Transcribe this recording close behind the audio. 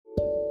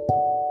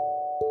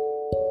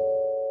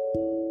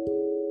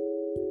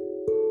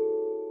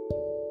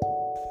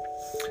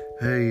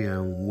Hey,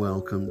 and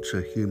welcome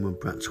to Human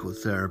Practical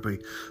Therapy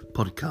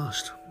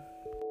podcast.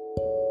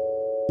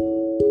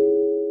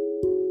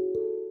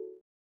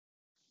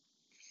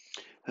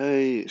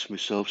 Hey, it's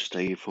myself,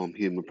 Steve, from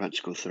Human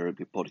Practical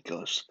Therapy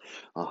podcast.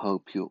 I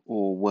hope you're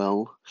all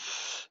well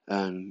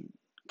and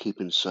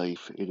keeping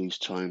safe in these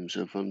times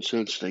of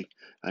uncertainty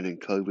and in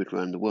COVID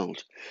around the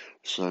world.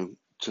 So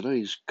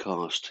today's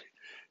cast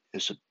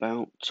is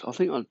about, I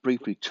think I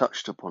briefly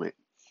touched upon it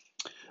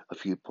a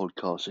few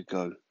podcasts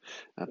ago,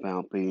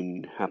 about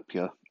being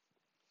happier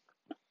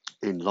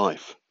in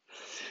life.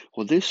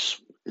 Well, this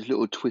is a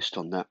little twist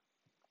on that.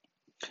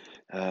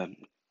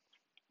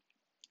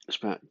 It's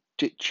about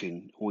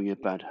ditching all your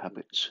bad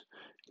habits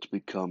to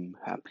become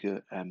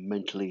happier and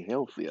mentally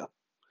healthier.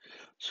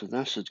 So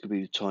that's going to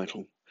be the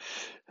title.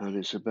 And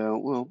it's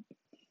about, well,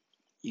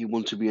 you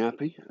want to be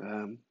happy?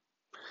 Well,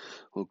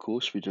 of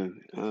course we do.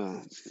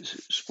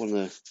 It's one of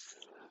the,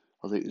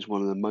 I think it's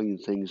one of the main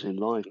things in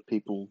life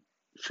people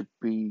should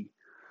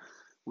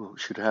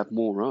should have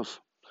more of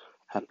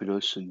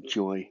happiness and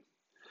joy.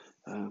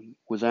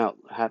 Without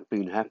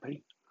being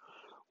happy,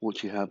 what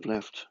do you have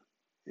left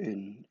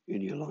in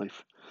your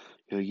life?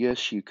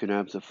 Yes, you can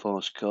have the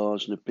fast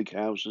cars and the big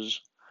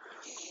houses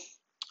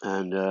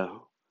and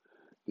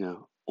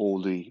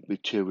all the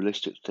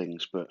materialistic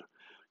things, but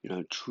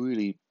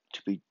truly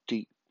to be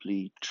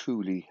deeply,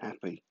 truly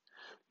happy,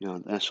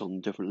 that's on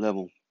a different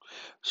level.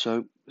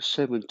 So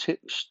 7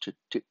 tips to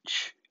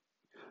ditch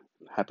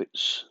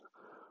habits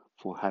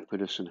for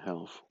happiness and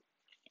health.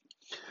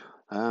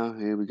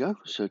 Here we go.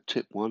 So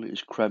tip 1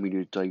 is cramming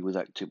your day with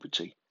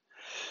activity.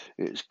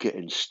 It's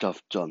getting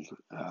stuff done,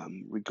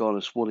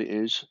 regardless what it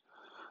is.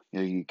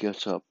 You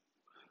get up,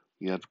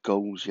 you have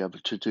goals, you have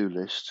a to-do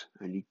list,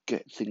 and you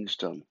get things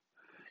done.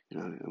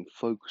 And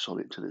focus on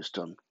it till it's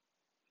done.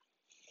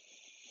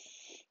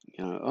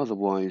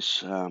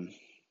 Otherwise,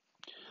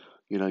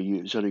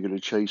 it's only going to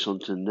chase on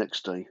to the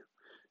next day,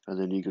 and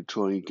then you could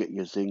try and get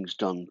your things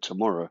done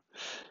tomorrow.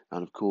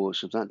 And of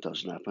course, if that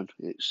doesn't happen,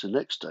 it's the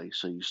next day,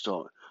 so you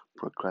start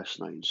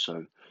procrastinating.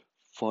 So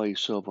fire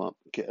yourself up,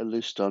 get a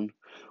list done,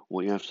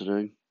 what you have to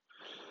do,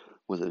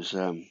 whether it's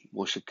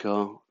wash your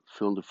car,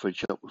 fill the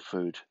fridge up with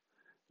food,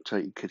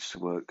 take your kids to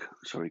work,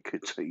 take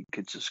your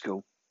kids to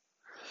school,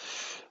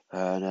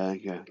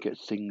 and get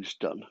things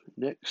done.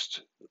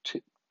 Next,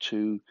 tip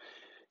 2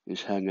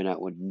 is hanging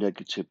out with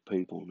negative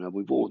people. Now,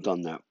 we've all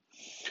done that.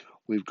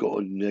 We've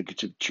got a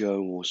negative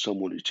Joe or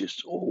someone who's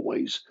just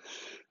always,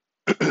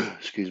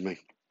 excuse me,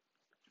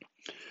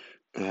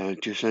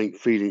 just ain't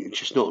feeling,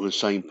 just not on the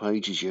same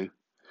page as you.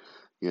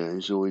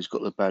 He's always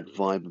got the bad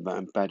vibe about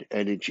him, bad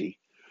energy,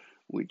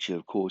 which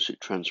of course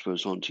it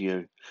transfers onto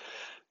you.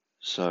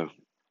 So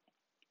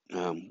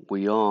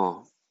we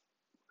are,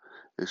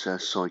 as our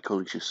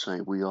psychologists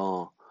say, we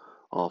are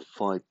our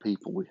 5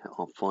 people,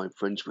 our 5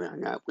 friends we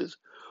hang out with.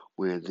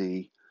 We're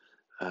the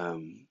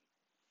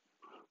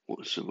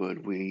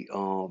we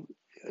are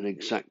an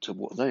exact of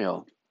what they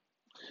are.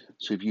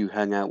 So if you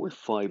hang out with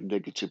 5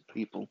 negative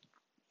people,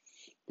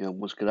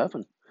 what's going to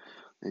happen?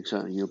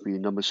 Exactly, you'll be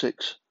number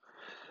 6.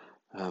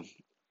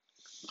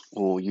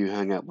 Or you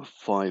hang out with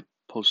 5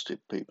 positive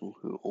people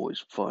who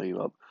always fire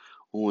you up,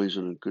 always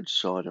on a good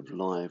side of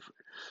life,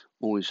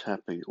 always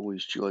happy,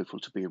 always joyful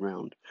to be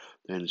around,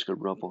 then it's going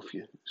to rub off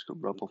you. It's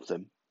going to rub off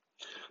them.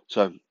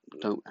 So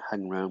don't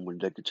hang around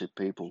with negative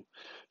people.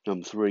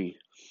 Number 3,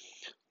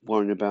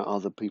 worrying about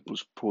other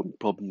people's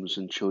problems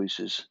and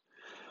choices.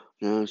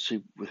 Now,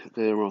 see,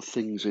 there are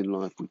things in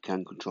life we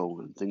can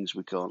control and things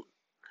we can't.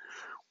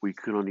 We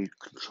can only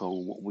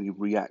control what we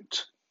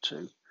react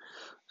to.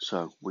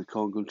 So we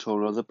can't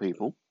control other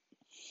people.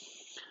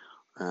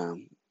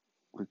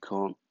 We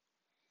can't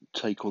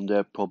take on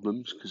their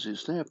problems because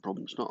it's their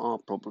problems, not our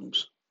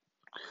problems.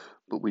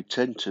 But we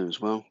tend to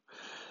as well.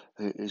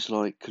 It's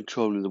like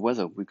controlling the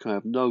weather. We can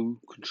have no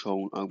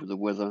control over the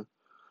weather,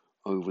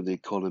 over the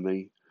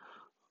economy,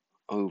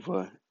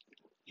 over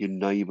your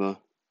neighbour,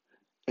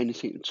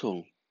 anything at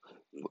all.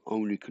 But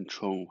only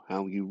control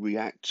how you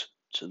react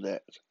to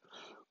that.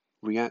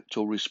 React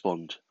or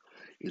respond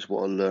is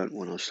what I learned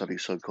when I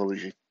studied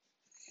psychology.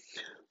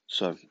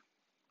 So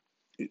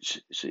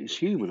it's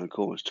human, of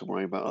course, to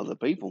worry about other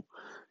people,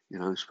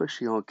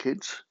 especially our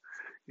kids.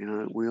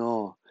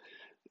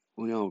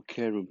 We are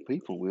caring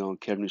people, we are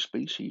caring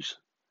species.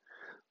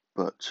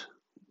 But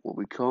what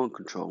we can't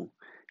control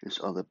is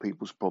other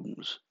people's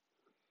problems.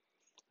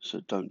 So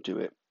don't do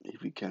it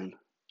if you can.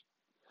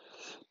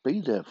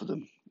 Be there for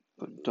them,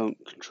 but don't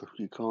control.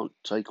 You can't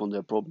take on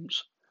their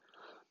problems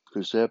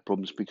because their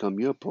problems become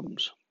your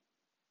problems.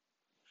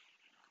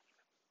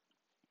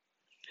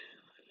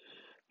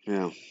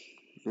 Now,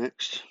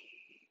 next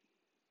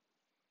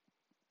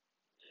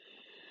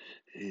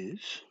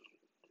is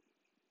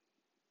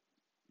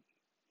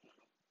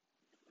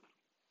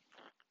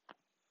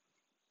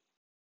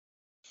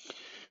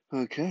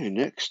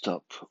next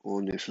up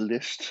on this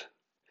list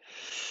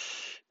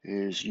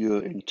is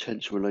your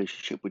intense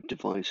relationship with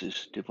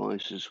devices.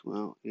 Devices,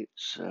 well,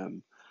 it's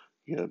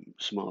your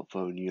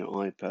smartphone, your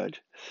iPad,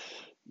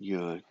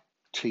 your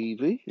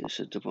TV is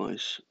a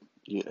device.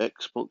 your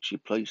Xbox, your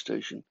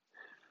PlayStation.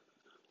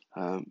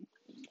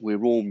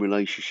 We're all in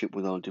relationship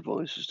with our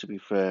devices. To be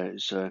fair,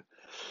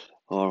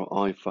 our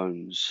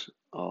iPhones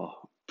are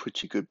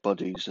pretty good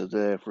buddies. They're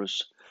there for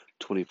us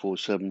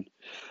 24/7.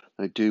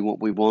 They do what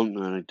we want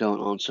and they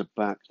don't answer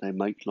back. They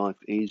make life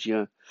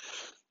easier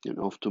and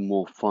often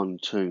more fun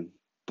too.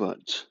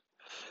 But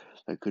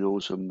they can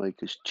also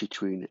make us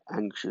jittery and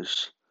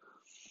anxious.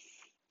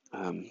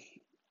 And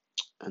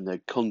their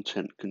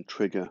content can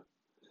trigger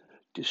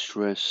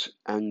distress,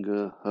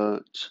 anger,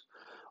 hurt,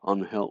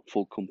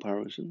 unhelpful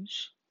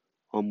comparisons,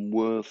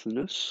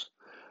 unworthiness.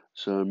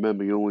 So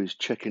remember, you're always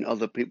checking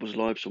other people's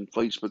lives on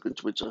Facebook and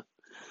Twitter,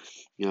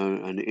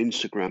 and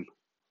Instagram.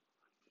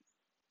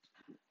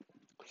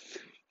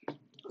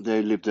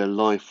 They live their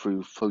life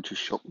through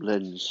Photoshop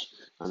lens,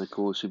 and of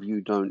course, if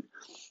you don't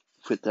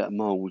fit that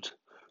mold,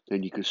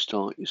 then you can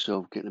start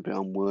yourself getting a bit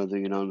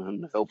unworthy and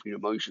unhealthy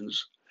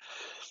emotions.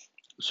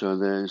 So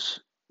there's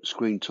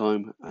screen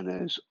time and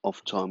there's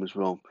off time as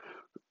well.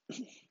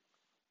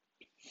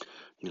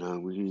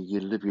 You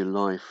live your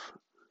life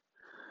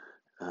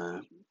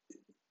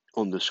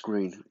on the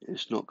screen.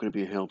 It's not going to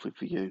be healthy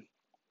for you.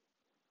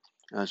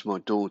 As my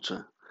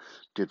daughter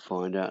did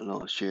find out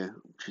last year,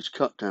 she's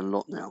cut down a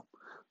lot now,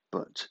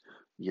 but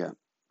yeah,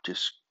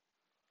 just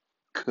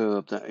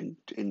curb that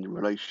in the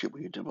relationship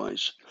with your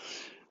device.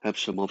 Have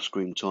some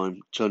off-screen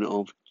time. Turn it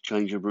off.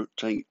 Change your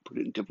rotate. Put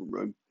it in a different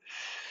room.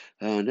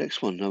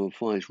 Next one, number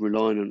 5, is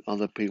relying on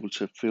other people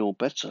to feel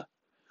better.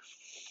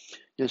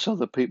 Yes,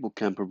 other people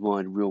can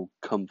provide real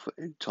comfort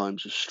in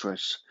times of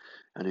stress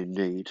and in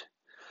need.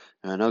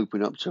 And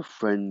open up to a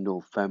friend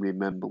or family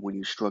member when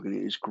you're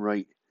struggling is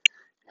great,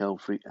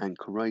 healthy, and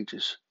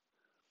courageous.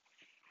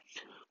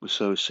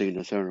 So is seeing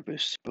a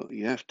therapist, but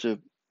you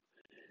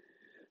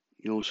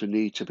also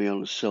need to be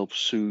able to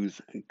self-soothe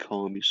and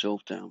calm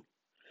yourself down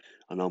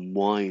and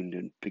unwind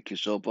and pick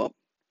yourself up.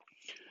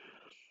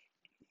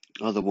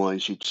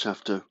 Otherwise,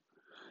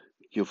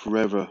 you're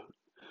forever,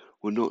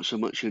 well, not so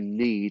much a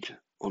need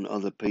on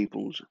other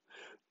people's,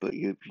 but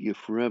you're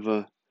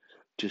forever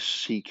just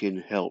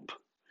seeking help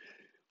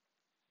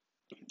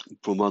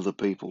from other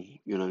people,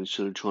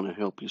 instead of trying to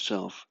help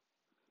yourself.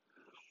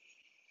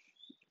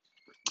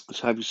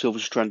 So have yourself a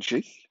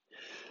strategy.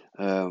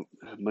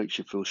 Makes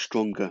you feel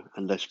stronger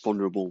and less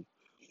vulnerable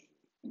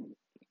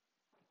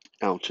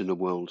out in the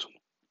world.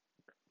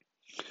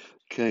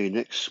 Okay,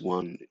 next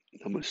one,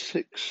 number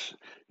 6,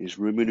 is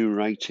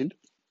remunerating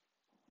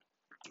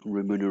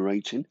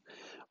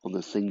on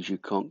the things you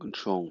can't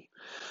control.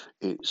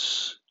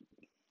 It's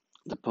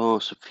the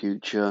past, the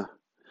future,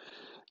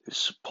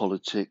 it's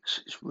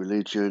politics, it's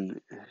religion.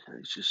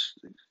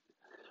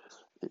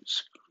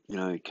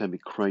 It can be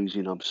crazy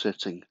and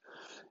upsetting.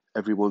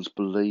 Everyone's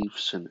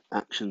beliefs and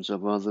actions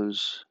of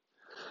others,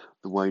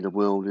 the way the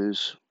world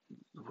is,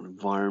 the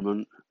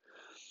environment,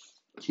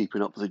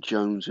 keeping up with the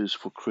Joneses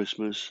for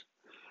Christmas.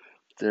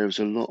 There's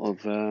a lot of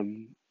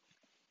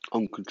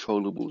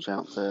uncontrollables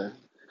out there.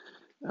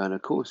 And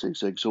of course,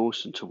 it's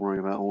exhausting to worry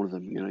about all of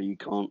them. You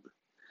can't,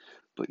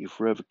 but you're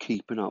forever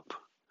keeping up,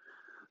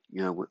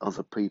 with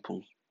other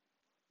people.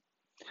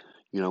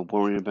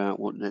 Worrying about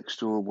what next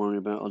door, worrying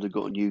about, they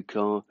got a new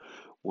car,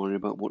 worrying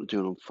about what they're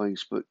doing on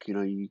Facebook.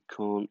 You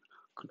can't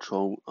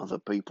control other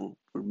people.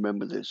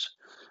 Remember this.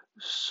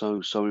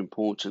 So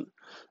important.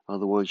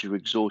 Otherwise, you're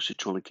exhausted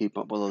trying to keep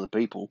up with other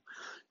people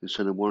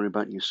instead of worrying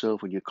about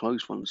yourself and your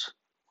close ones.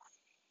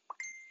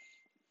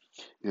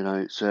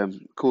 It's of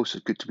course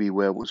it's good to be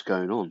aware of what's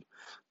going on,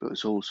 but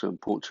it's also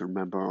important to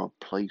remember our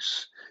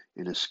place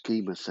in a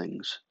scheme of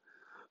things,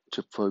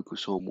 to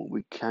focus on what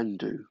we can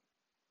do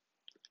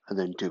and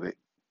then do it.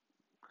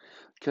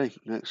 Okay,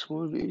 next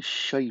one is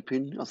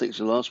shaping. I think it's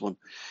the last one.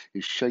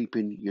 Is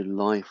shaping your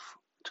life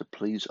to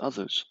please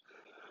others.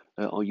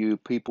 Are you a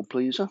people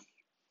pleaser?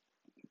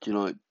 Do you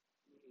like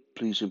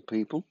pleasing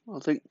people? I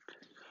think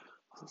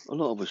a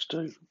lot of us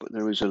do, but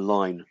there is a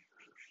line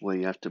where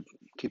you have to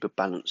keep a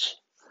balance.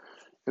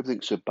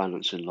 Everything's a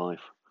balance in life,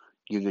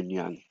 yin and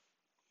yang.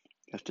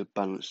 You have to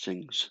balance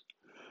things.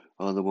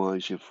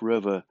 Otherwise,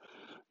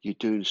 you're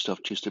doing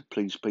stuff just to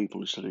please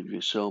people instead of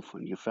yourself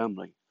and your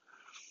family.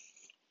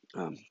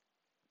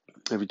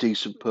 Every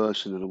decent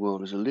person in the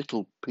world is a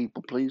little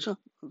people pleaser,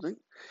 I think.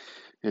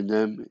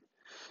 And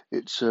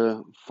it's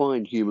a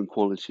fine human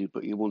quality,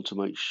 but you want to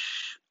make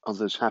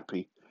others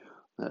happy.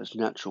 That's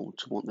natural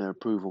to want their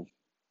approval.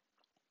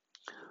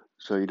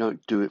 So you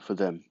don't do it for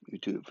them, you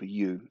do it for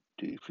you,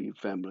 do it for your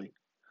family.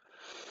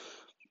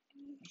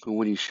 And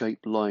when you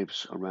shape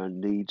lives around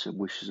needs and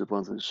wishes of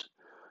others,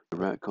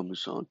 your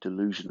outcomes are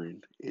delusional.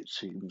 It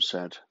seems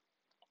sad.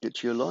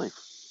 It's your life.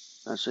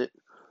 That's it.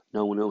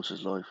 No one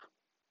else's life.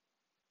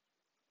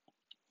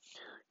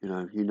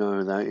 You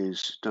know that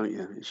is, don't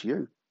you? It's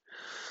you.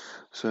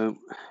 So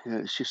yeah,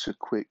 it's just a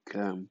quick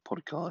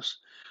podcast.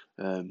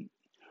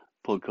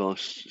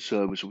 Podcast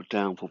servers were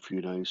down for a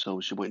few days, so I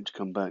was just waiting to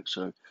come back.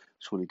 So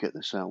just want to get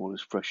this out while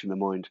it's fresh in the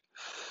mind.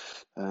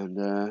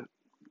 And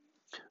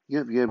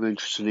yeah, if you're ever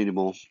interested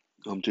anymore,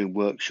 I'm doing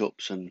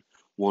workshops and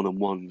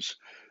one-on-ones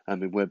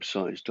and my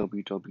website is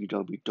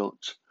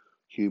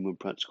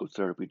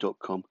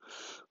www.humanpracticaltherapy.com.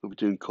 We'll be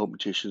doing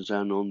competitions,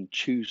 and on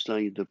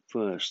Tuesday the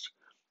 1st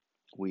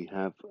we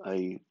have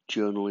a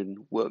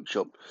journaling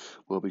workshop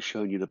where I'll be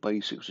showing you the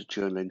basics of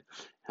journaling,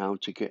 how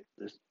to get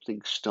the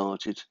things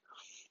started,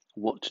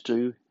 what to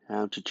do,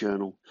 how to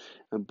journal,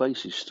 and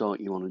basically start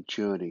you on a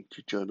journey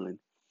to journaling.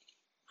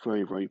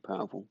 Very, very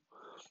powerful.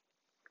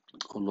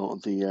 A lot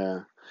of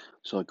the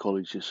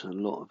psychologists and a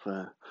lot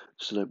of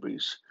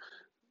celebrities,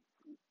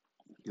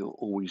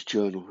 always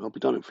journal. I've been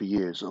doing it for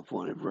years, and I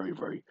find it very,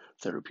 very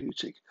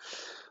therapeutic.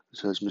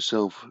 So it's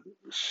myself,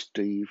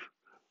 Steve,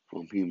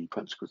 from Human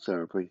Practical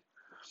Therapy.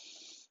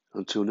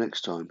 Until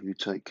next time, you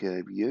take care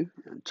of you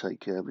and take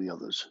care of the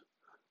others.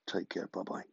 Take care. Bye bye.